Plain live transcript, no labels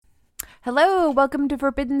Hello, welcome to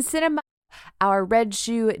Forbidden Cinema, our Red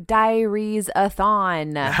Shoe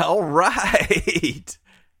Diaries-a-thon. All right.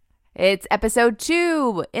 It's episode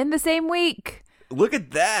 2 in the same week. Look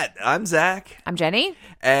at that. I'm Zach. I'm Jenny.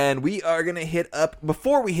 And we are going to hit up,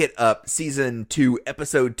 before we hit up season 2,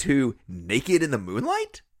 episode 2, Naked in the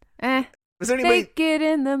Moonlight? Was there anybody... Naked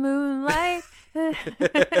in the moonlight.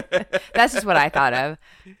 That's just what I thought of.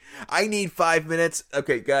 I need 5 minutes.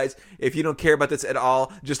 Okay, guys, if you don't care about this at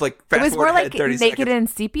all, just like It fast was forward more ahead like 30 naked seconds. in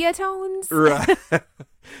sepia tones. Right.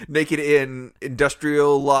 Naked in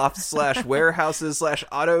industrial lofts / warehouses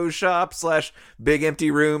 / auto shops / big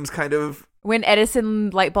empty rooms, kind of. When Edison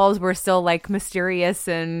light bulbs were still like mysterious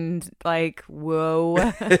and like, whoa.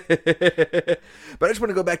 But I just want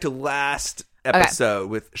to go back to last episode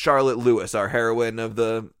with Charlotte Lewis, our heroine of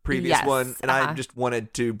the previous one. And I just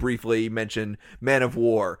wanted to briefly mention Man of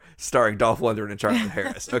War, starring Dolph Lundgren and Charlotte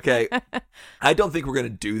Harris. Okay. I don't think we're going to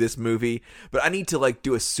do this movie, but I need to like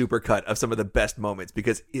do a supercut of some of the best moments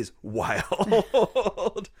because it is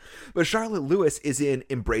wild. But Charlotte Lewis is in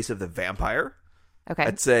Embrace of the Vampire. Okay.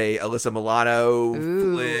 I'd say Alyssa Milano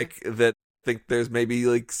flick that I think there's maybe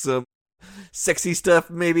like some sexy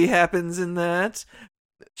stuff maybe happens in that.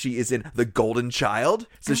 She is in The Golden Child.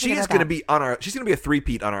 So she is going to be on she's going to be a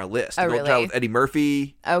three-peat on our list. Oh, The Golden Child with Eddie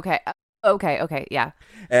Murphy. Okay, yeah.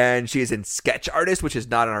 And she is in Sketch Artist, which is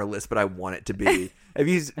not on our list, but I want it to be.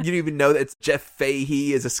 You don't even know that it's Jeff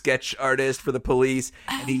Fahey is a sketch artist for the police,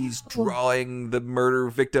 and he's drawing the murder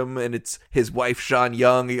victim, and it's his wife, Sean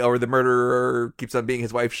Young, or the murderer keeps on being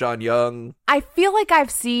his wife, Sean Young. I feel like I've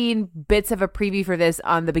seen bits of a preview for this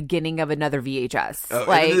on the beginning of another VHS. Oh,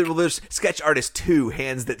 and then there's Sketch Artist 2,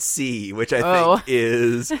 Hands That See, which I think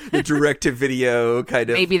is the direct-to-video kind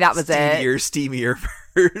of maybe that was steamier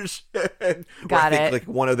version. Got it. Like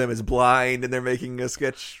one of them is blind, and they're making a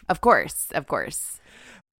sketch. Of course.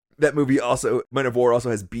 That movie also, Man of War,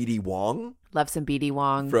 also has B.D. Wong. Love some B.D.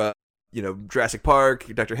 Wong. From, Jurassic Park,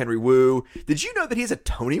 Dr. Henry Wu. Did you know that he's a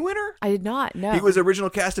Tony winner? I did not know. He was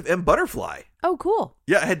original cast of M. Butterfly. Oh, cool.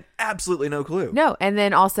 Yeah, I had absolutely no clue. No, and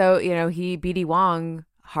then also, B.D. Wong,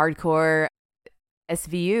 hardcore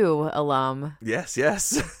SVU alum. Yes.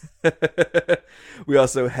 We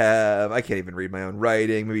also have, I can't even read my own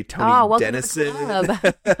writing, maybe Tony Dennison,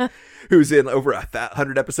 who's in over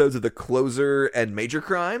 100 episodes of The Closer and Major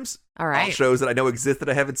Crimes. All right. All shows that I know exist that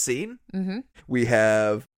I haven't seen. Mm-hmm. We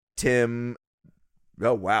have Tim.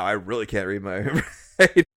 Oh, wow. I really can't read my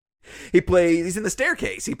He's in The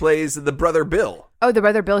Staircase. He plays the brother Bill. Oh, the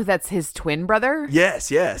brother Bill, that's his twin brother?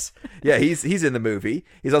 Yes. Yeah, he's in the movie.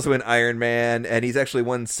 He's also in Iron Man, and he's actually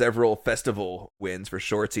won several festival wins for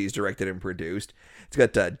shorts he's directed and produced. It's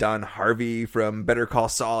got Don Harvey from Better Call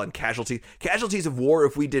Saul and Casualties. Casualties of War,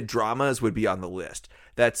 if we did dramas, would be on the list.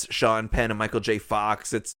 That's Sean Penn and Michael J.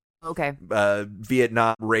 Fox. It's okay.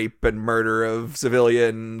 Vietnam rape and murder of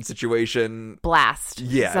civilian situation. Blast.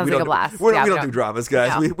 Yeah. Sounds like a blast. We don't do dramas,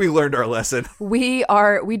 guys. No. We learned our lesson. We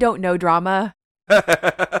don't know drama.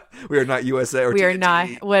 We are not USA or we are TNT. not,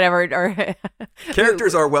 whatever. Or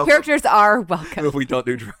Characters are welcome. Characters are welcome. If we don't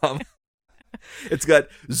do drama. It's got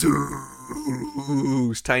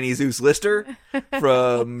Zeus, Tiny Zeus Lister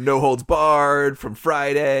from No Holds Barred, from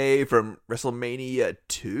Friday, from WrestleMania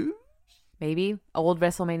 2? Maybe. Old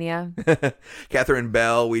WrestleMania. Catherine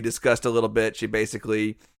Bell, we discussed a little bit. She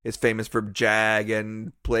basically is famous for Jag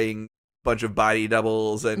and playing a bunch of body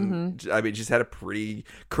doubles. And I mean, she's had a pretty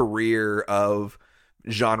career of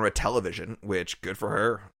genre television, which good for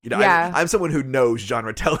her. Yeah. I'm someone who knows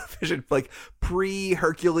genre television, like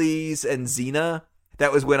pre-Hercules and Xena.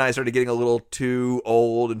 That was when I started getting a little too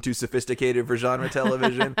old and too sophisticated for genre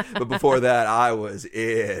television. But before that, I was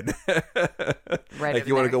in. Right. Like,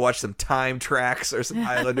 you want to go watch some Time Tracks or some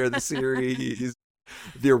Highlander the series,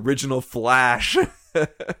 the original Flash.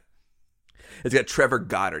 It's got Trevor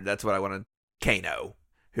Goddard. That's what I want to. Kano,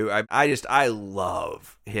 who I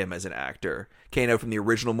love him as an actor. Kano from the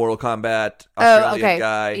original Mortal Kombat, Australian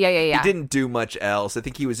guy. Yeah. He didn't do much else. I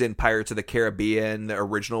think he was in Pirates of the Caribbean, the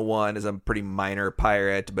original one, as a pretty minor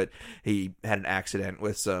pirate, but he had an accident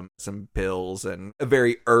with some pills and a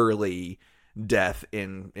very early death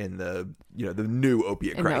in the the new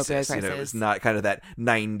opiate crisis. It was not kind of that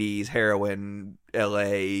 90s heroin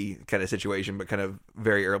LA kind of situation, but kind of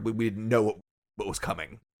very early. We didn't know what was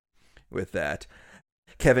coming with that.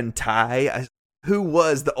 Kevin Tighe, who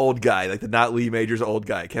was the old guy, like the not Lee Majors old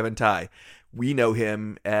guy, Kevin Tighe. We know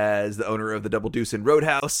him as the owner of the Double Deuce in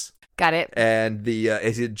Roadhouse. Got it. And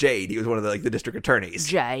is it Jade? He was one of the district attorneys.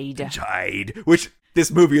 Jade. Which this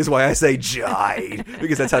movie is why I say Jade,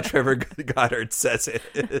 because that's how Trevor Goddard says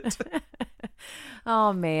it.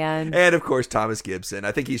 Oh, man. And, of course, Thomas Gibson.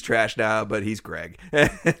 I think he's trash now, but he's Greg.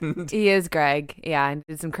 And He is Greg. Yeah, and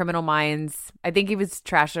did some Criminal Minds. I think he was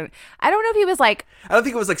trash. I don't know if he was like... I don't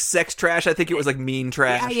think it was like sex trash. I think it was like mean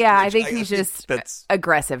trash. Yeah, I think he's just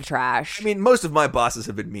aggressive trash. I mean, most of my bosses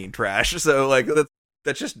have been mean trash, so like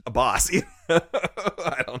that's just a boss.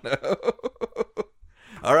 I don't know.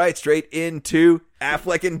 All right, straight into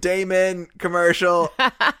Affleck and Damon commercial.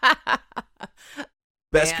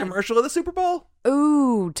 Best commercial of the Super Bowl?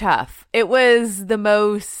 Ooh, tough. It was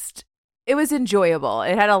enjoyable.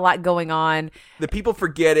 It had a lot going on. The people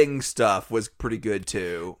forgetting stuff was pretty good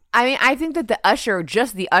too. I mean, I think that the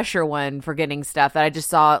Usher one forgetting stuff that I just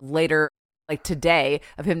saw later, like today,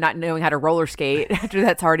 of him not knowing how to roller skate after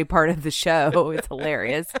that's already part of the show. It's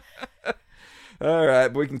hilarious. All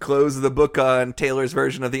right, we can close the book on Taylor's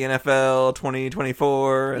version of the NFL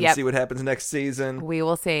 2024 and see what happens next season. We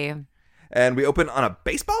will see. And we open on a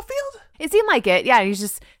baseball field? It seemed like it. Yeah, he's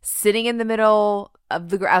just sitting in the middle of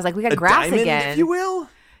the grass. I was like, we got grass diamond, again. If you will?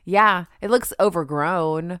 Yeah, it looks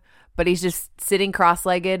overgrown, but he's just sitting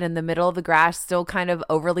cross-legged in the middle of the grass, still kind of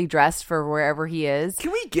overly dressed for wherever he is.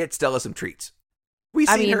 Can we get Stella some treats? We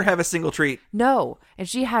seen her have a single treat. No, and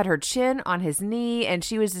she had her chin on his knee, and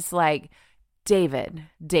she was just like, David,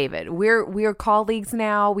 we're colleagues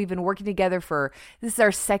now. We've been working together this is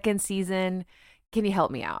our second season. Can you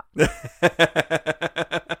help me out?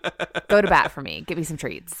 Go to bat for me. Give me some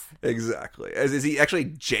treats. Exactly. Is he actually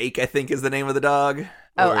Jake, I think, is the name of the dog?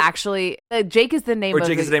 Actually, Jake is the name of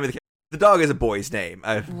the dog is a boy's name.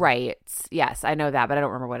 Right. Yes, I know that, but I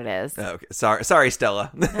don't remember what it is. Okay. Sorry,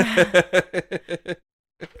 Stella.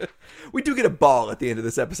 We do get a ball at the end of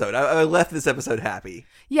this episode. I left this episode happy.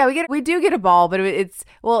 Yeah, we do get a ball, but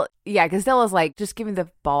because Stella's like, just give me the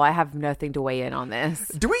ball. I have nothing to weigh in on this.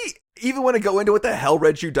 Do we even want to go into what the hell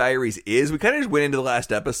Red Shoe Diaries is? We kind of just went into the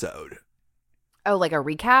last episode. Oh, like a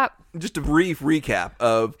recap? Just a brief recap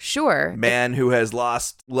of man who has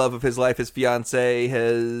lost love of his life. His fiance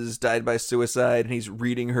has died by suicide, and he's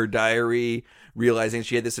reading her diary, realizing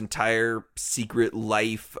she had this entire secret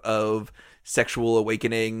life of sexual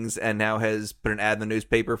awakenings, and now has put an ad in the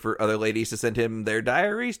newspaper for other ladies to send him their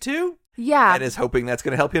diaries too. Yeah. And is hoping that's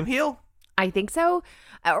going to help him heal. I think so.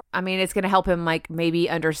 I mean, it's going to help him like maybe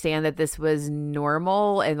understand that this was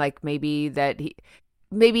normal, and like maybe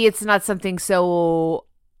it's not something so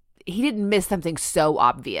he didn't miss something so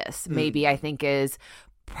obvious. Maybe I think is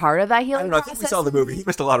part of that healing. I don't know. I think we saw the movie. He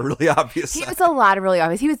missed a lot of really obvious. He missed a lot of really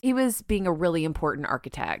obvious. He was being a really important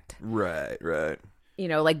architect. Right. You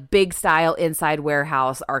know, like big style inside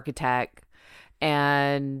warehouse architect.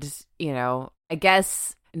 And, you know, I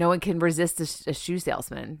guess no one can resist a shoe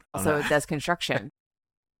salesman. Also, it does construction.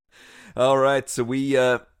 All right. So we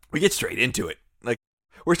get straight into it. Like,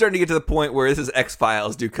 we're starting to get to the point where this is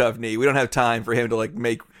X-Files Duchovny. We don't have time for him to like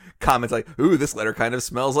make comments like, ooh, this letter kind of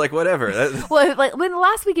smells like whatever. Well, like when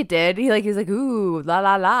last week it did, he was like, ooh, la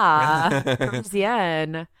la la, from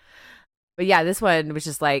Cien. But yeah, this one was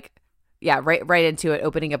just like, yeah, right into it,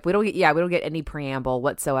 opening up. We don't get any preamble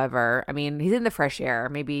whatsoever. I mean, he's in the fresh air.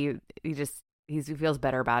 Maybe he feels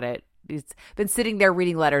better about it. He's been sitting there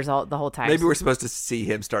reading letters the whole time. Maybe we're supposed to see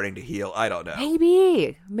him starting to heal. I don't know.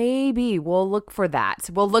 Maybe we'll look for that.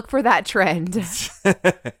 We'll look for that trend.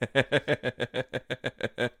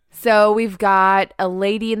 So we've got a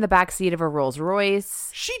lady in the backseat of a Rolls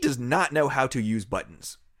Royce. She does not know how to use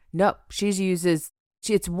buttons. Nope.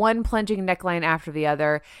 It's one plunging neckline after the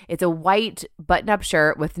other. It's a white button-up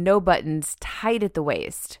shirt with no buttons, tight at the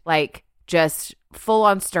waist. Like, just full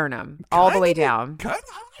on sternum, all the way down. Kind of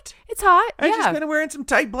hot. It's hot, and she's kind of wearing some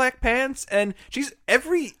tight black pants, and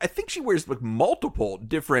I think she wears like multiple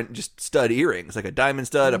different just stud earrings, like a diamond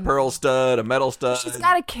stud, a pearl stud, a metal stud. She's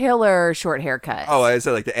got a killer short haircut. Oh, I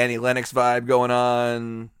said like the Annie Lennox vibe going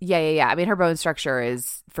on. Yeah. I mean, her bone structure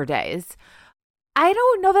is for days. I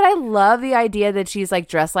don't know that I love the idea that she's like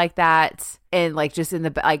dressed like that and like just in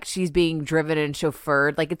the like she's being driven and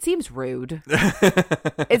chauffeured. Like it seems rude.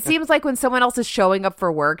 It seems like when someone else is showing up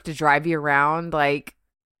for work to drive you around, like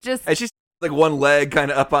just and she's like one leg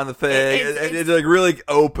kind of up on the thing and it's like really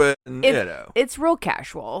open. It's real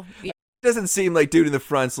casual. It doesn't seem like dude in the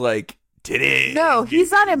front's like titty. No,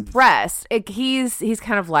 he's not impressed. He's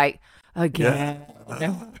kind of like again.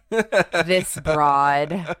 This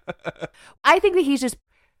broad. I think that he's just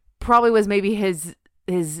probably was maybe his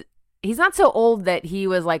he's not so old that he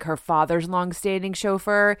was like her father's long-standing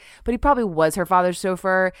chauffeur, but he probably was her father's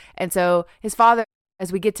chauffeur. And so his father,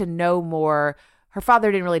 as we get to know more, her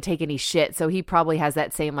father didn't really take any shit, so he probably has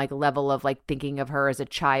that same like level of like thinking of her as a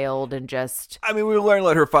child and just. I mean, we learned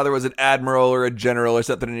that her father was an admiral or a general or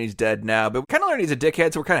something, and he's dead now. But we kind of learned he's a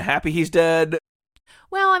dickhead, so we're kind of happy he's dead.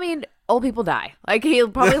 Well, I mean, old people die. Like, he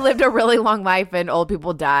probably lived a really long life, and old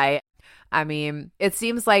people die. I mean, it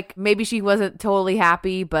seems like maybe she wasn't totally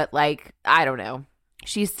happy, but like, I don't know.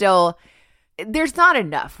 She's still. There's not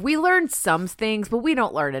enough. We learned some things, but we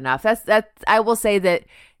don't learn enough. That's. I will say that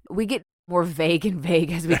we get more vague and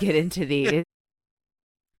vague as we get into these.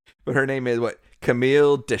 But her name is what?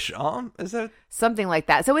 Camille Deschamps? Is that something like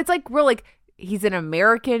that? So it's like real like he's an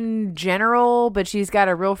American general, but she's got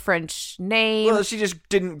a real French name. Well, she just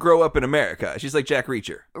didn't grow up in America. She's like Jack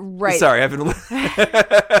Reacher. Right. Sorry,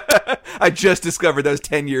 I just discovered those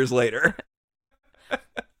 10 years later.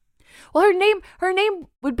 Well, her name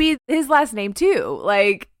would be his last name too.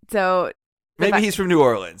 Like, so maybe he's from New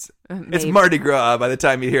Orleans. Maybe. It's Mardi Gras by the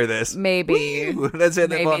time you hear this. Maybe. Woo! That's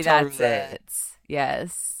it. Maybe that's it.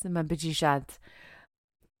 Yes. My bitchy shot.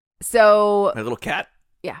 So. My little cat?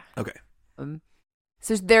 Yeah. Okay.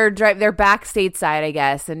 So they're back stateside, I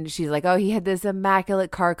guess, and she's like, "Oh, he had this immaculate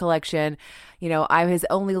car collection. You know, I'm his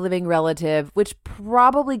only living relative," which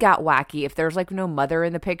probably got wacky if there's like no mother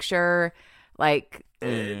in the picture. Like,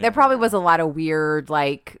 there probably was a lot of weird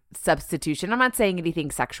like substitution. I'm not saying anything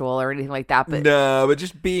sexual or anything like that, but no, but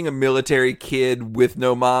just being a military kid with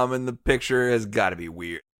no mom in the picture has got to be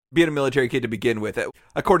weird. Being a military kid to begin with,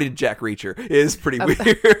 according to Jack Reacher, is pretty weird.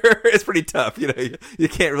 It's pretty tough. You know, you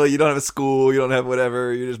can't really, you don't have a school, you don't have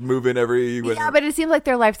whatever, you're just moving every. Yeah, but it seems like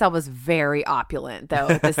their lifestyle was very opulent, though,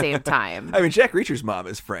 at the same time. I mean, Jack Reacher's mom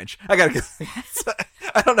is French. I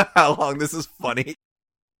don't know how long this is funny.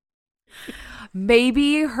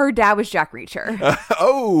 Maybe her dad was Jack Reacher.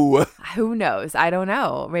 Oh. Who knows? I don't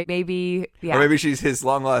know. Maybe, yeah. Or maybe she's his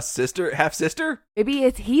long-lost sister, half-sister? Maybe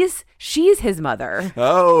she's his mother.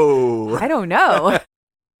 Oh. I don't know.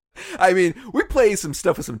 I mean, we play some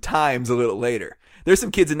stuff with some times a little later. There's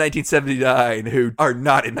some kids in 1979 who are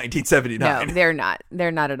not in 1979. No, they're not.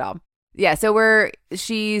 They're not at all. Yeah, so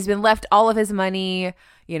she's been left all of his money,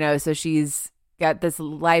 you know, so she's got this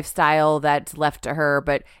lifestyle that's left to her,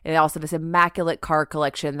 but and also this immaculate car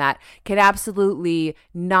collection that can absolutely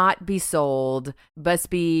not be sold, must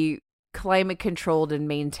be climate controlled and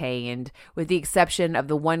maintained, with the exception of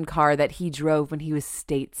the one car that he drove when he was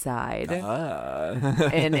stateside.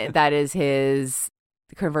 And that is his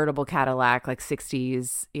convertible Cadillac, like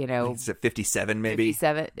 60s, you know. It's a 57 maybe?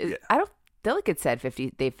 57. Yeah. I don't feel like it said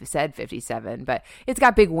 50. They've said 57, but it's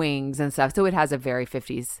got big wings and stuff, so it has a very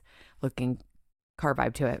 50s looking car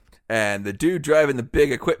vibe to it. And the dude driving the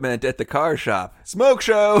big equipment at the car shop. Smoke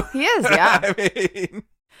show! He is, yeah.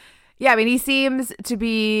 I mean, he seems to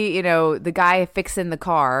be, you know, the guy fixing the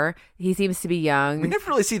car. He seems to be young. We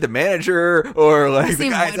never really see the manager or like the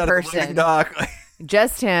guy out of the loading dock.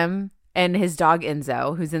 Just him and his dog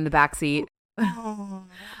Enzo, who's in the backseat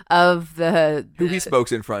of the who he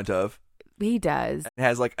smokes in front of. He does. It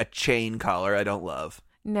has like a chain collar I don't love.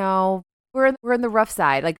 No. We're in the rough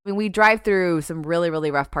side. Like, when we drive through some really,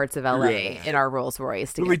 really rough parts of LA in our Rolls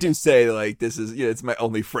Royce. But we do say, like, this is, you know, it's my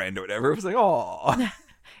only friend or whatever. It's like, oh.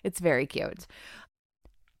 It's very cute.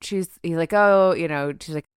 He's like, oh, you know,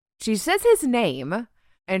 she says his name,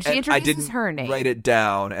 and she introduces her name. Write it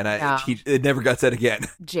down, and it never got said again.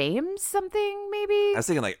 James something, maybe? I was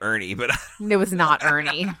thinking, like, Ernie, but. It was not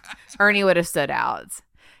Ernie. Ernie would have stood out.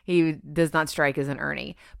 He does not strike as an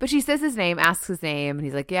Ernie. But she says his name, asks his name, and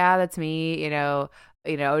he's like, yeah, that's me. You know,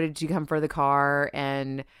 did you come for the car?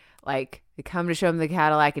 And like, they come to show him the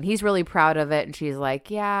Cadillac, and he's really proud of it. And she's like,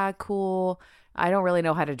 yeah, cool. I don't really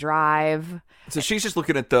know how to drive. So she's just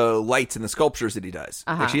looking at the lights and the sculptures that he does.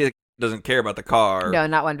 Like, she doesn't care about the car. No,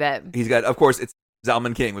 not one bit. He's got, of course, it's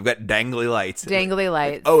Zalman King. We've got dangly lights. Dangly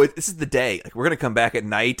lights. Like, this is the day. Like, we're going to come back at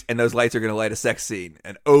night, and those lights are going to light a sex scene.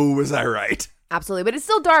 And oh, was I right? Absolutely. But it's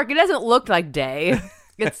still dark. It doesn't look like day.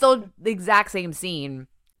 It's still the exact same scene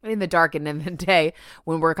in the dark and in the day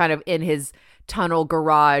when we're kind of in his tunnel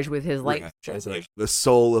garage with his light. Like the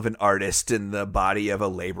soul of an artist in the body of a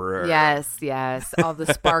laborer. Yes. All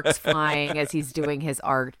the sparks flying as he's doing his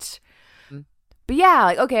art. But yeah,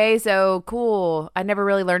 like, okay, so cool. I never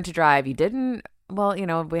really learned to drive. You didn't? Well, you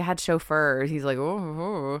know, we had chauffeurs. He's like,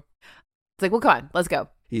 oh. It's like, well, come on, let's go.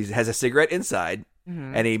 He has a cigarette inside.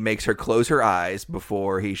 Mm-hmm. And he makes her close her eyes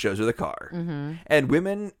before he shows her the car. Mm-hmm. And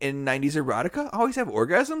women in 90s erotica always have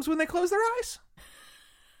orgasms when they close their eyes.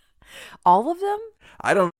 All of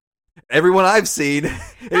them? Everyone I've seen,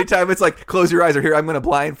 anytime it's like, close your eyes or here, I'm going to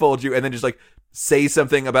blindfold you. And then just like say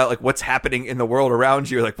something about like what's happening in the world around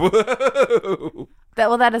you. Like, whoa.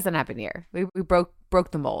 That doesn't happen here. We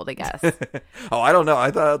broke the mold, I guess. Oh, I don't know.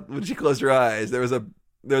 I thought when she closed her eyes, there was a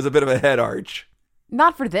bit of a head arch.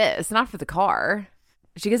 Not for this. Not for the car.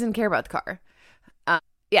 She doesn't care about the car.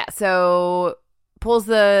 Yeah. So pulls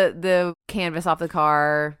the canvas off the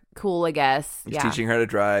car. Cool, I guess. He's teaching her how to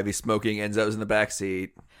drive. He's smoking. Enzo's in the back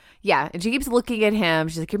seat. Yeah, and she keeps looking at him.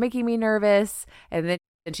 She's like, "You're making me nervous." And then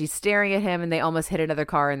she's staring at him, and they almost hit another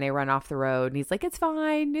car, and they run off the road. And he's like, "It's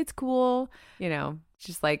fine. It's cool." You know,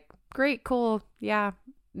 she's like, "Great, cool. Yeah,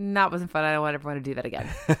 that wasn't fun. I don't ever want to do that again."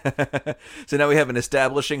 So now we have an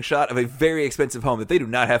establishing shot of a very expensive home that they do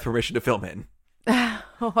not have permission to film in.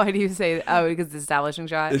 Why do you say that? Oh, because it's an establishing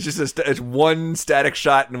shot? It's just it's one static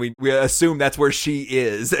shot, and we assume that's where she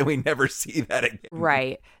is, and we never see that again.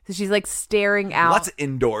 Right. So she's like staring out. Lots of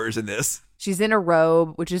indoors in this. She's in a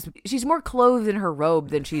robe, she's more clothed in her robe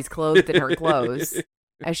than she's clothed in her clothes.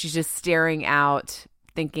 As she's just staring out,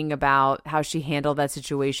 thinking about how she handled that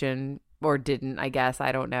situation or didn't, I guess.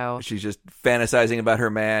 I don't know. She's just fantasizing about her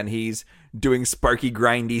man. He's doing sparky,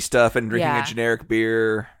 grindy stuff and drinking a generic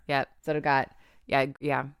beer. Yep. So I've got,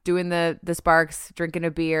 yeah. Doing the sparks, drinking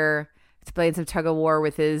a beer. He's playing some tug of war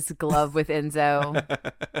with his glove with Enzo.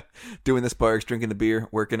 Doing the sparks, drinking the beer,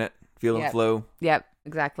 working it, feeling flow. Yep,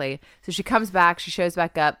 exactly. So she comes back, she shows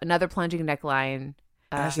back up, another plunging neckline.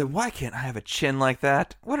 And I said, why can't I have a chin like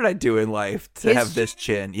that? What did I do in life to have this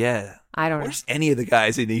chin? Yeah. I don't know. Where's any of the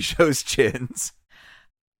guys in these shows' chins?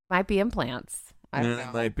 Might be implants. I don't know.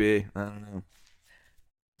 It might be. I don't know.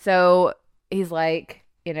 So he's like,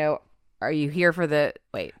 are you here for the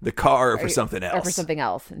car or for something else? Or for something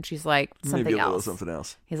else. And she's like, something Maybe a else. Little something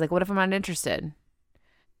else. He's like, what if I'm not interested?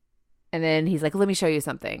 And then he's like, let me show you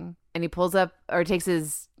something. And he pulls up or takes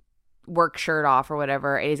his work shirt off or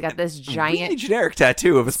whatever. And he's got this giant really generic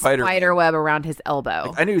tattoo of a spider web around his elbow.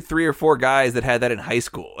 Like, I knew 3 or 4 guys that had that in high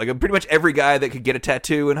school. Like pretty much every guy that could get a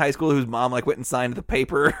tattoo in high school whose mom went and signed the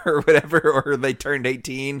paper or whatever, or they turned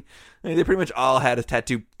 18. They pretty much all had a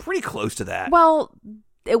tattoo pretty close to that. Well,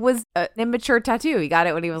 it was an immature tattoo. He got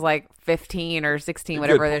it when he was like 15 or 16,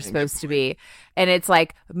 whatever they're supposed to be. And it's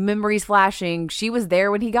like memories flashing. She was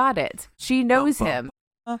there when he got it. She knows him.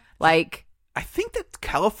 Like, I think that's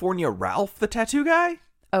California Ralph, the tattoo guy.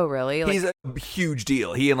 Oh, really? He's a huge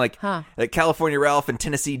deal. He and like California Ralph and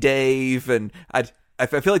Tennessee Dave, and I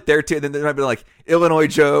feel like they're two. Then there might be like Illinois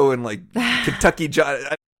Joe and like Kentucky John.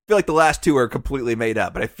 I feel like the last two are completely made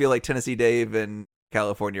up, but I feel like Tennessee Dave and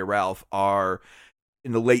California Ralph are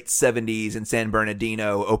in the late 70s in San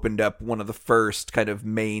Bernardino opened up one of the first kind of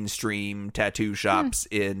mainstream tattoo shops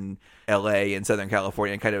in LA and Southern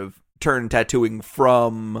California, and kind of turned tattooing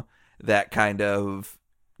from that kind of,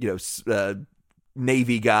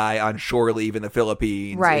 Navy guy on shore leave in the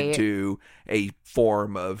Philippines into a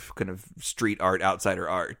form of kind of street art, outsider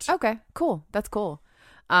art. Okay, cool. That's cool.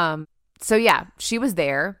 So yeah, she was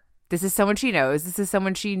there. This is someone she knows. This is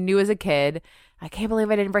someone she knew as a kid. I can't believe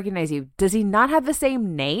I didn't recognize you. Does he not have the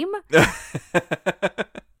same name?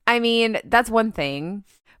 I mean, that's one thing.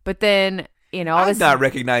 But then, I've not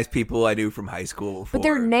recognized people I knew from high school before. But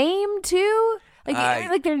their name too?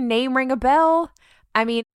 Like their name ring a bell? I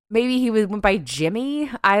mean, maybe he went by Jimmy.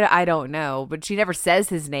 I don't know. But she never says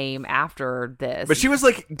his name after this. But she was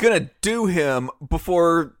like gonna do him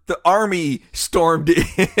before the army stormed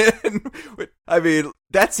in. I mean,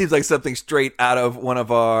 that seems like something straight out of one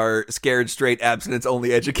of our scared straight abstinence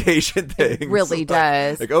only education things. It really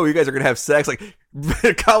does. Like, oh, you guys are gonna have sex. Like,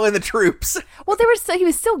 call in the troops. Well, he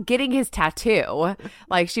was still getting his tattoo.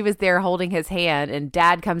 Like, she was there holding his hand, and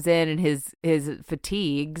Dad comes in his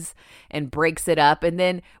fatigues and breaks it up. And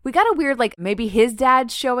then we got a weird, like, maybe his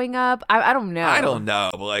dad's showing up. I don't know. I don't know.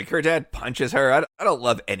 But like, her dad punches her. I don't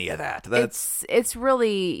love any of that. It's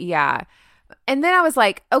really, yeah. And then I was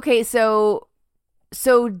like, okay, so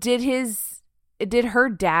did her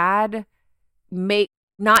dad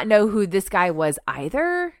not know who this guy was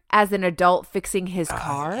either as an adult fixing his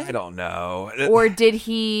car? I don't know. Or did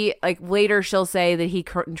he, like, later she'll say that he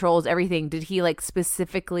controls everything. Did he, like,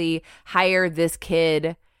 specifically hire this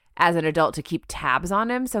kid as an adult to keep tabs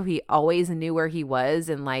on him so he always knew where he was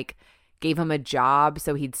and, like, gave him a job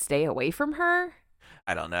so he'd stay away from her?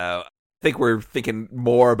 I don't know. I think we're thinking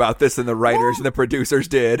more about this than the writers and the producers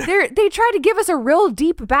did. They tried to give us a real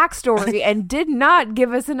deep backstory and did not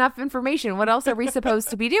give us enough information. What else are we supposed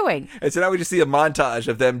to be doing? And so now we just see a montage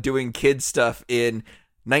of them doing kid stuff in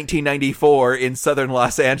 1994 in southern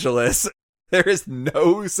Los Angeles. There is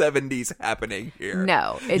no 70s happening here.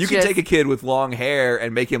 No. You can take a kid with long hair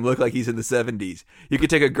and make him look like he's in the 70s. You could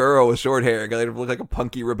take a girl with short hair and let him look like a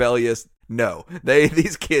punky, rebellious. No.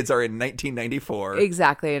 These kids are in 1994.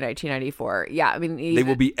 Exactly, in 1994. Yeah, I mean... They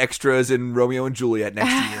will be extras in Romeo and Juliet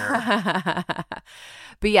next year.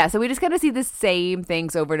 But yeah, so we just kind of see the same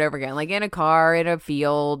things over and over again. Like in a car, in a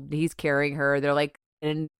field, he's carrying her. They're like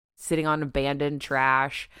sitting on abandoned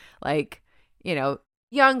trash. Like, you know,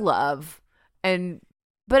 young love.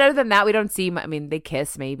 But other than that, we don't see, I mean, they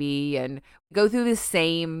kiss maybe and go through the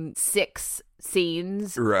same 6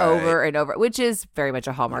 scenes over and over, which is very much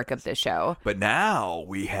a hallmark of this show. But now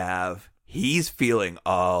he's feeling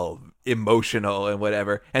all emotional and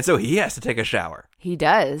whatever. And so he has to take a shower. He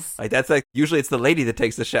does. Like, that's like, usually it's the lady that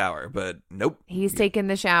takes the shower, but nope. He's taking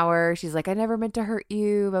the shower. She's like, I never meant to hurt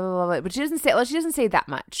you, blah, blah, blah, blah. But she doesn't say that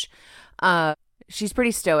much. She's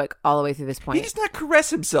pretty stoic all the way through this point. He does not caress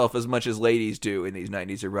himself as much as ladies do in these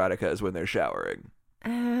 90s eroticas when they're showering.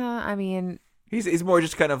 I mean... He's more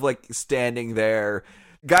just kind of like standing there.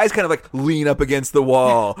 Guys kind of like lean up against the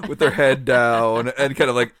wall with their head down and kind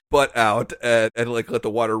of like butt out and like let the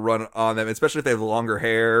water run on them, especially if they have longer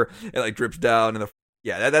hair and like drips down. And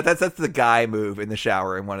that's the guy move in the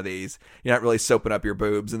shower in one of these. You're not really soaping up your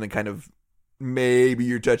boobs and then kind of maybe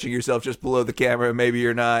you're touching yourself just below the camera. Maybe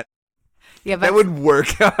you're not. Yeah, but that would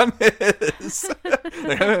work on this.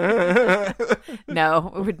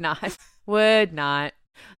 No, it would not. Would not.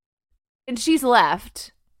 And she's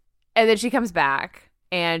left, and then she comes back,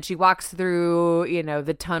 and she walks through, you know,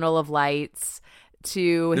 the tunnel of lights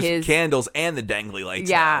to his candles and the dangly lights.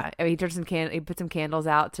 Yeah, I mean, he put some candles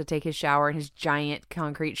out to take his shower in his giant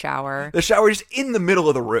concrete shower. The shower is in the middle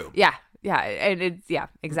of the room. Yeah, and it's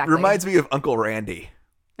exactly. Reminds me of Uncle Randy.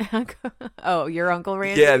 Oh, your Uncle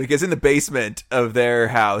Randy? Yeah, because in the basement of their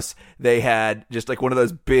house, they had just like one of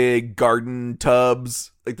those big garden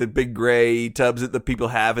tubs, like the big gray tubs that the people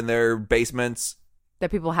have in their basements. That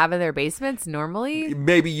people have in their basements normally?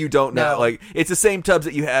 Maybe you don't know. No. Like, it's the same tubs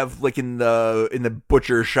that you have like in the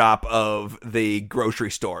butcher shop of the grocery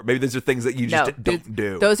store. Maybe those are things that you just don't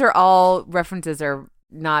do. Those are all references are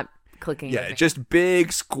not clicking. Yeah, just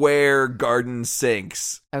big square garden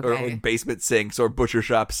sinks or like basement sinks or butcher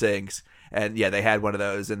shop sinks. And yeah, they had one of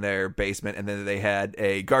those in their basement, and then they had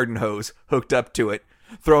a garden hose hooked up to it,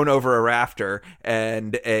 thrown over a rafter,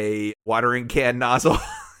 and a watering can nozzle,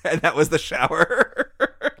 and that was the shower.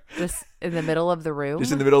 Just in the middle of the room?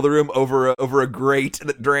 Just in the middle of the room over a grate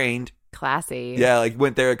that drained. Classy. Yeah, like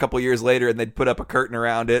went there a couple years later, and they'd put up a curtain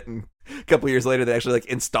around it, and a couple years later they actually like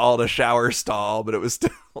installed a shower stall, but it was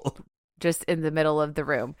still just in the middle of the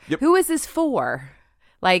room. Yep. Who is this for?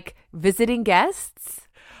 Like visiting guests?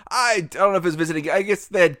 I don't know if it was visiting. I guess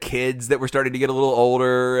they had kids that were starting to get a little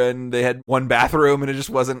older, and they had one bathroom, and it just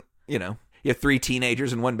wasn't, you know, you have 3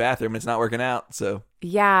 teenagers in one bathroom, and it's not working out. So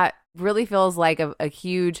yeah, really feels like a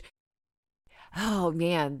huge, oh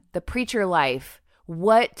man, the preacher life.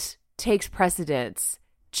 What takes precedence?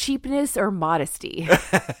 Cheapness or modesty?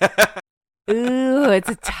 Ooh,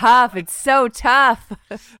 it's so tough.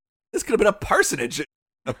 This could have been a parsonage.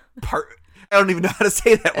 I don't even know how to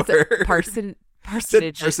say that word.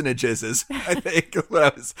 Parsonages, I think,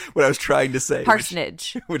 what I was trying to say.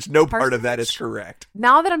 Parsonage. Which no part of that is correct.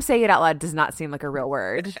 Now that I'm saying it out loud, it does not seem like a real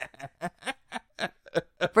word.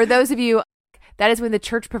 For those of you, that is when the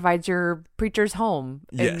church provides your preacher's home.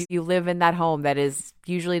 And yes. You live in that home that is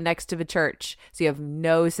usually next to the church. So you have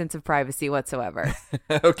no sense of privacy whatsoever.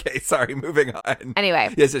 Okay, sorry, moving on. Anyway.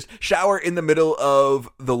 Yes, just shower in the middle of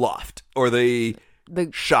the loft or the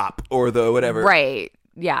shop or the whatever. Right,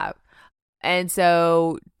 yeah. And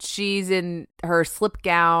so she's in her slip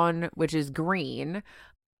gown, which is green.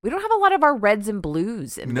 We don't have a lot of our reds and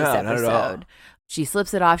blues in this episode. Not at all. She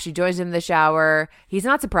slips it off. She joins him in the shower. He's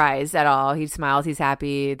not surprised at all. He smiles. He's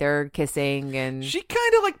happy. They're kissing. And she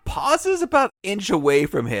kind of like pauses about an inch away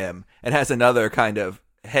from him and has another kind of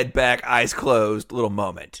head back, eyes closed little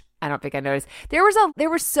moment. I don't think I noticed. There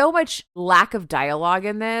was so much lack of dialogue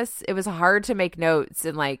in this. It was hard to make notes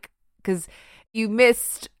and like, because you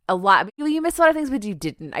missed a lot. You missed a lot of things, but you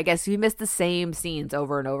didn't. I guess you missed the same scenes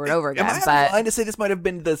over and over and over again. Am I out of line to say this might have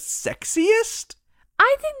been the sexiest?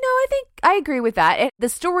 I think I agree with that. The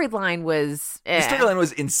storyline was the storyline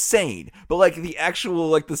was insane, but like the actual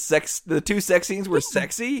like the 2 sex scenes were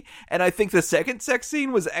sexy, and I think the second sex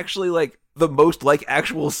scene was actually like the most like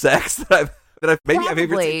actual sex that I've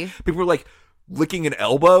ever seen. People were like licking an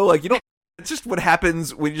elbow, like you don't. It's just what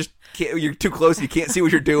happens when you're too close and you can't see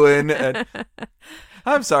what you're doing. And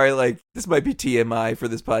I'm sorry, like this might be TMI for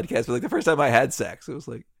this podcast, but like the first time I had sex, it was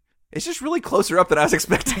like It's just really closer up than I was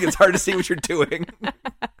expecting. It's hard to see what you're doing.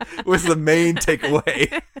 Was the main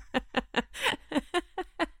takeaway.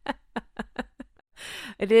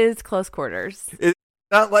 It is close quarters. It's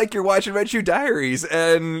not like you're watching Red Shoe Diaries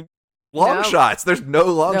and long shots. There's no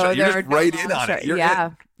long shots. You're just right in on it. You're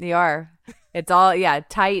in. You are. It's all,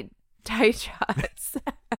 tight shots.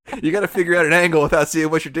 You got to figure out an angle without seeing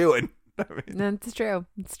what you're doing. It's true.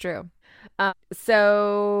 It's true.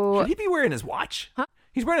 So... Should he be wearing his watch? Huh?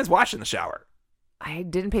 He's wearing his watch in the shower. I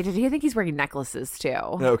didn't pay attention. I think he's wearing necklaces, too.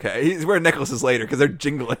 Okay. He's wearing necklaces later because they're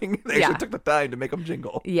jingling. They actually took the time to make them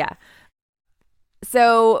jingle. Yeah.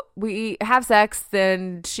 So we have sex,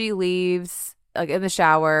 then she leaves, like, in the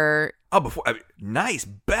shower. Oh, nice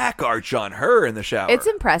back arch on her in the shower. It's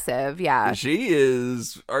impressive, yeah. She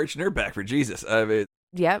is arching her back for Jesus. I mean,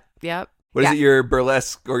 Yep. What is it your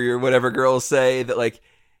burlesque or your whatever girls say that, like,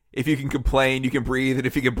 if you can complain, you can breathe, and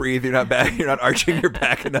if you can breathe, you're not arching your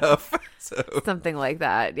back enough. So something like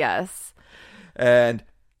that, yes. And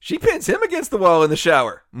she pins him against the wall in the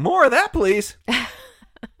shower. More of that, please.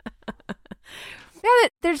 Yeah,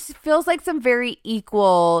 there feels like some very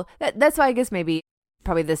equal. That's why I guess maybe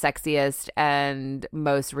probably the sexiest and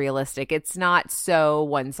most realistic. It's not so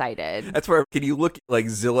one-sided. That's where, can you look like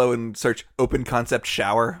Zillow and search open concept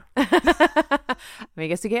shower? I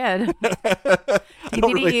guess you can. I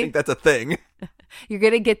don't really think that's a thing. You're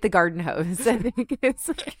gonna get the garden hose. I think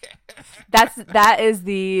that is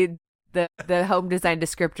the home design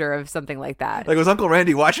descriptor of something like that. Like, was Uncle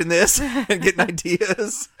Randy watching this and getting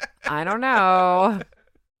ideas? I don't know.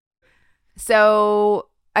 So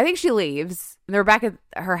I think she leaves. And they're back at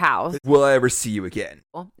her house. Will I ever see you again?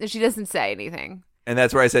 And she doesn't say anything. And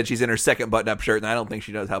that's where I said she's in her second button-up shirt, and I don't think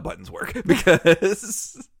she knows how buttons work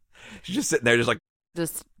because she's just sitting there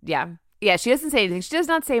Yeah, she doesn't say anything. She does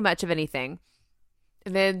not say much of anything.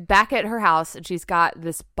 And then back at her house, she's got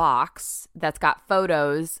this box that's got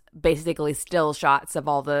photos, basically still shots of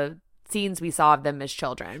all the scenes we saw of them as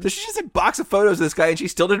children. So she just a box of photos of this guy, and she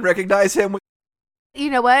still didn't recognize him? You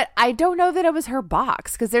know what? I don't know that it was her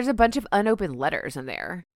box because there's a bunch of unopened letters in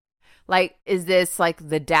there. Like, is this like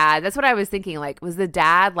the dad? That's what I was thinking. Like, was the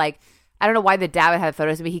dad like, I don't know why the dad would have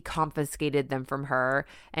photos, but he confiscated them from her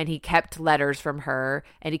and he kept letters from her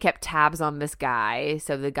and he kept tabs on this guy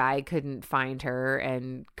so the guy couldn't find her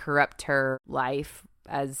and corrupt her life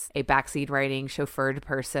as a backseat riding chauffeured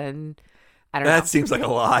person. I don't know. That seems like a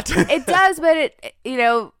lot. It does, but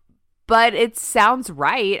but it sounds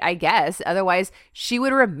right, I guess. Otherwise, she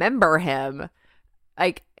would remember him.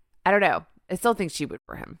 Like, I don't know. I still think she would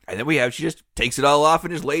for him. And then she just takes it all off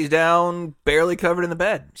and just lays down, barely covered in the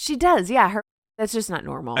bed. She does, yeah. That's just not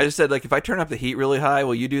normal. I just said, like, if I turn up the heat really high,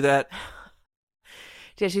 will you do that?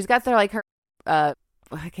 Yeah, she's got her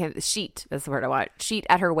sheet. That's the word I want. Sheet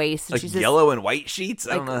at her waist. And like she's yellow and white sheets?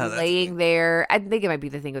 I don't know how that's laying there. I think it might be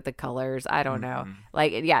the thing with the colors. I don't know.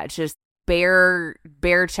 Like, yeah, it's just bare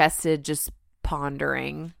chested, just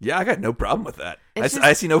pondering. Yeah, I got no problem with that.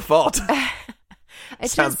 I see no fault. It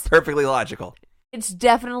sounds perfectly logical. It's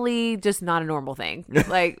definitely just not a normal thing.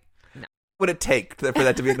 Like, no. What would it take for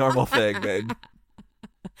that to be a normal thing, babe?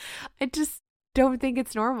 I just don't think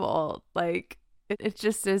it's normal. Like, it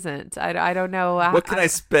just isn't. I don't know. What can I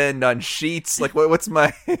spend on sheets? Like, what's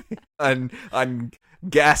my on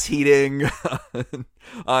gas heating,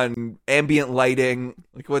 on ambient lighting?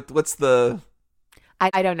 Like, what's the?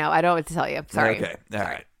 I don't know. I don't know what to tell you. Sorry. Okay. All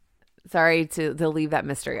right. Sorry to leave that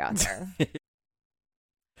mystery out there.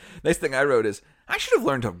 Next thing I wrote is, I should have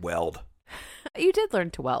learned to weld. You did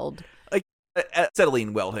learn to weld. Like,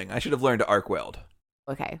 acetylene welding. I should have learned to arc weld.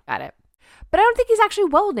 Okay, got it. But I don't think he's actually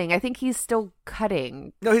welding. I think he's still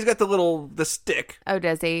cutting. No, he's got the stick. Oh,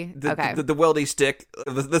 does he? Okay. The weldy stick.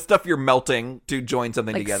 The stuff you're melting to join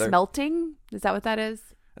something like together. Smelting? Is that what that is?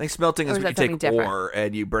 I think smelting is when you take ore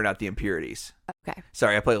and you burn out the impurities. Okay.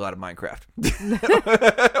 Sorry, I play a lot of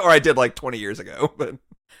Minecraft. Or I did like 20 years ago. But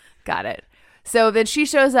got it. So then she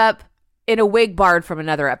shows up in a wig borrowed from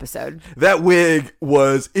another episode. That wig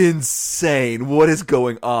was insane. What is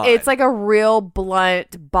going on? It's like a real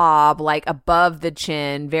blunt bob, like above the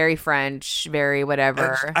chin, very French, very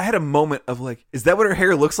whatever. I had a moment of like, is that what her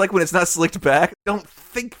hair looks like when it's not slicked back? I don't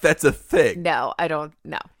think that's a thing. No, I don't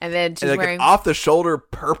know. And then she's wearing an off-the-shoulder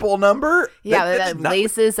purple number? Yeah, that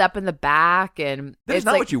laces up in the back. And that's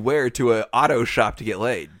not what you wear to an auto shop to get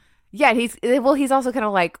laid. Yeah, he's also kind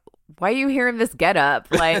of like, why are you hearing this get up?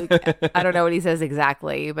 Like, I don't know what he says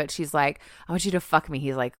exactly, but she's like, I want you to fuck me.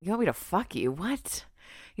 He's like, you want me to fuck you? What?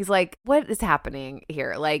 He's like, what is happening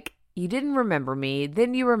here? Like, you didn't remember me.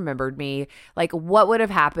 Then you remembered me. Like, what would have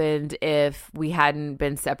happened if we hadn't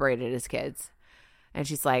been separated as kids? And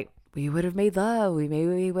she's like, we would have made love.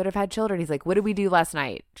 We would have had children. He's like, what did we do last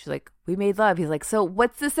night? She's like, we made love. He's like, so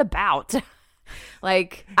what's this about?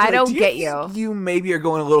 Like, I don't get you. You maybe are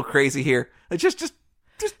going a little crazy here. Like, just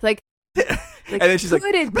like, and then she's like,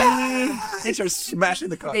 could it be and starts smashing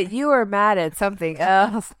the car. that you were mad at something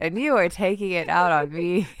else and you were taking it out on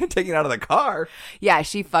me? Taking it out of the car? Yeah,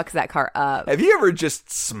 she fucks that car up. Have you ever just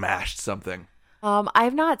smashed something?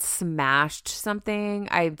 I've not smashed something.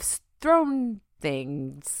 I've thrown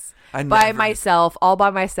things All by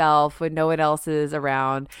myself when no one else is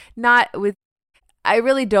around. I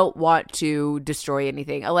really don't want to destroy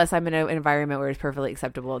anything unless I'm in an environment where it's perfectly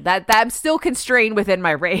acceptable. That I'm still constrained within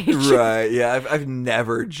my range. Right. Yeah. I've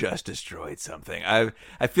never just destroyed something.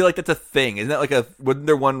 I feel like that's a thing. Isn't that wasn't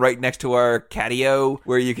there one right next to our catio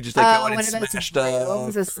where you could just go in and smash stuff? It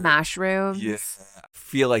was a smash room. Yeah. I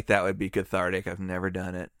feel like that would be cathartic. I've never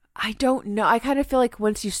done it. I don't know. I kind of feel like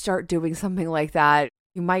once you start doing something like that,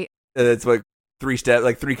 you might. It's like 3 steps,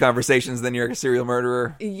 like 3 conversations, then you're a serial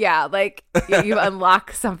murderer. Yeah, like you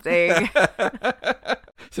unlock something.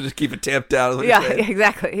 So just keep it tamped down. Yeah,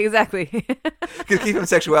 exactly. Because keeping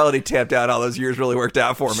sexuality tamped down all those years really worked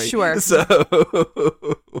out for me. Sure. So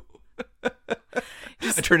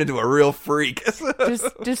I turned into a real freak.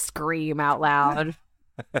 just scream out loud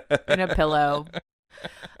in a pillow.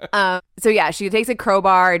 So yeah, she takes a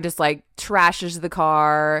crowbar and just like trashes the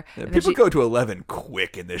car. Yeah, people go to 11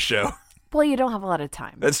 quick in this show. Well, you don't have a lot of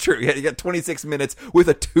time. That's true. Yeah, you got 26 minutes with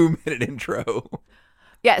a 2-minute intro.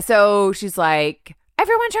 Yeah, so she's like,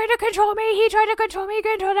 everyone tried to control me. He tried to control me.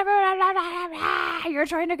 Control everyone. You're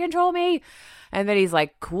trying to control me. And then he's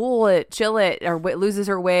like, cool it, chill it, or loses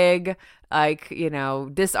her wig, like,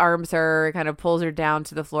 disarms her, kind of pulls her down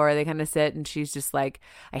to the floor. They kind of sit, and she's just like,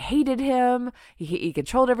 I hated him. He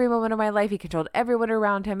controlled every moment of my life. He controlled everyone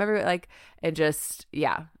around him.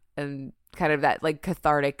 And kind of that like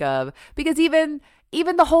cathartic of, because even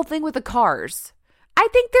the whole thing with the cars, I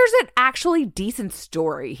think there's an actually decent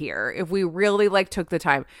story here if we really took the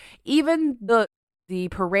time. Even the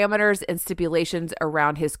parameters and stipulations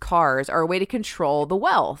around his cars are a way to control the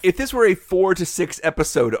wealth. If this were a 4 to 6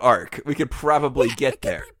 episode arc, we could probably get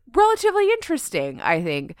there. Relatively interesting, I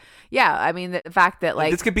think. Yeah, I mean, the fact that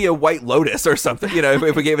this could be a White Lotus or something,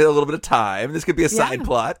 if we gave it a little bit of time. This could be a side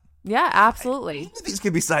plot. Yeah, absolutely. These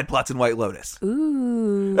could be side plots in White Lotus.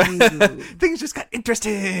 Ooh. Things just got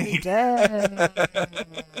interesting.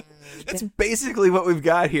 That's basically what we've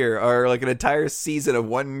got here, are like an entire season of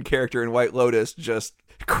one character in White Lotus just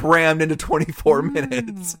crammed into 24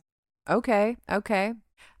 minutes. Okay.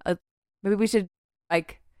 Maybe we should, I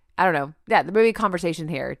don't know. Yeah, there may be a conversation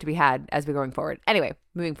here to be had as we're going forward. Anyway,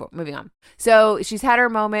 moving on. So she's had her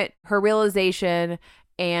moment, her realization,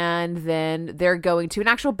 and then they're going to an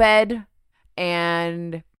actual bed,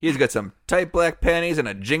 and he's got some tight black panties and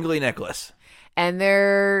a jingly necklace. And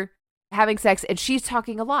they're having sex, and she's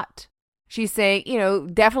talking a lot. She's saying,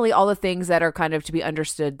 definitely all the things that are kind of to be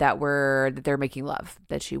understood that they're making love,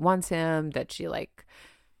 that she wants him, that she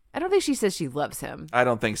I don't think she says she loves him. I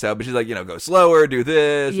don't think so, but she's like, go slower, do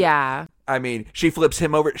this. Yeah. I mean, she flips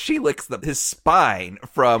him over. She licks his spine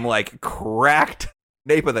from cracked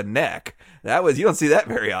nape of the neck. You don't see that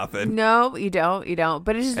very often. No, you don't.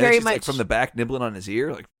 But it's just very much from the back, nibbling on his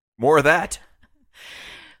ear. More of that.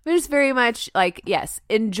 But it's very much yes,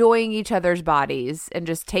 enjoying each other's bodies and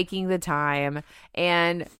just taking the time.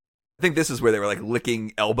 And I think this is where they were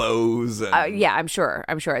licking elbows. And... yeah, I'm sure.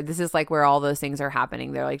 This is where all those things are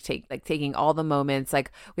happening. They're taking all the moments.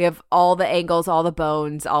 We have all the angles, all the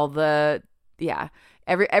bones, all the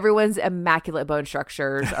everyone's immaculate bone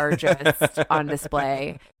structures are just on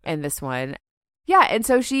display in this one. Yeah, and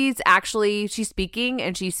so she's speaking,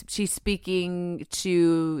 and she's speaking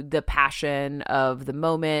to the passion of the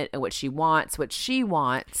moment and what she wants.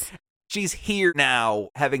 She's here now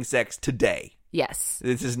having sex today. Yes.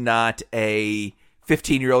 This is not a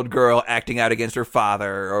 15-year-old girl acting out against her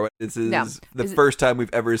father, or this is the first time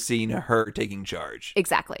we've ever seen her taking charge.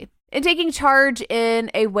 Exactly. And taking charge in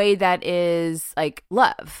a way that is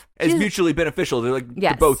love. It's mutually beneficial to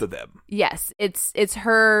yes. to both of them. Yes. It's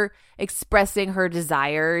her expressing her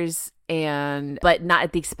desires, but not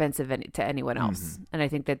at the expense of to anyone else. Mm-hmm. And I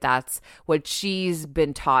think that's what she's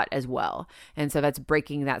been taught as well. And so that's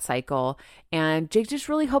breaking that cycle. And Jake just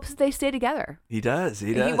really hopes that they stay together. He does.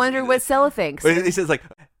 He wondered what Stella thinks. But he says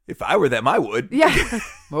if I were them, I would. Yeah.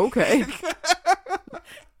 Okay.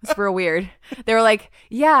 It's real weird. They were like,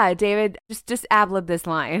 yeah, David, just ad-lib this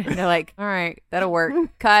line. And they're like, all right, that'll work.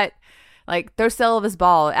 Cut. Throw Stella this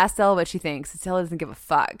ball. Ask Stella what she thinks. Stella doesn't give a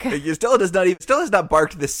fuck. Stella has not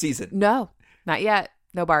barked this season. No, not yet.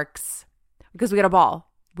 No barks. Because we got a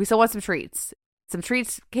ball. We still want some treats. Some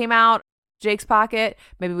treats came out, Jake's pocket.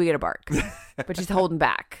 Maybe we get a bark, but she's holding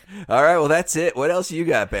back. All right, well, that's it. What else you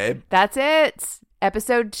got, babe? That's it.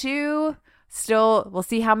 Episode 2. Still, we'll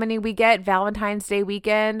see how many we get. Valentine's Day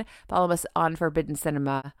weekend. Follow us on Forbidden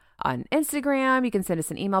Cinema on Instagram. You can send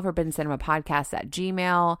us an email,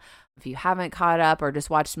 forbiddencinemapodcast@gmail.com. If you haven't caught up or just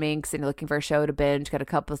watched Minx and you're looking for a show to binge, got a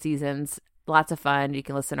couple seasons, lots of fun. You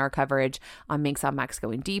can listen to our coverage on Minx on Max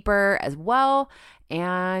Going Deeper as well.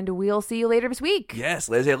 And we'll see you later this week. Yes,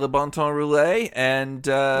 Laissez le bon temps rouler. And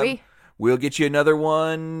Oui. we'll get you another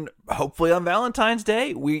one, hopefully on Valentine's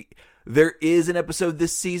Day. There is an episode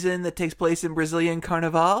this season that takes place in Brazilian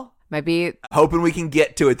Carnival. Might be. Hoping we can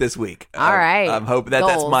get to it this week. All right. I'm hoping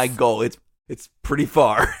that's my goal. It's pretty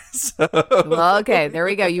far. So. Well, okay. There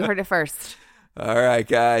we go. You heard it first. All right,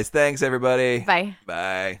 guys. Thanks, everybody. Bye.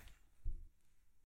 Bye.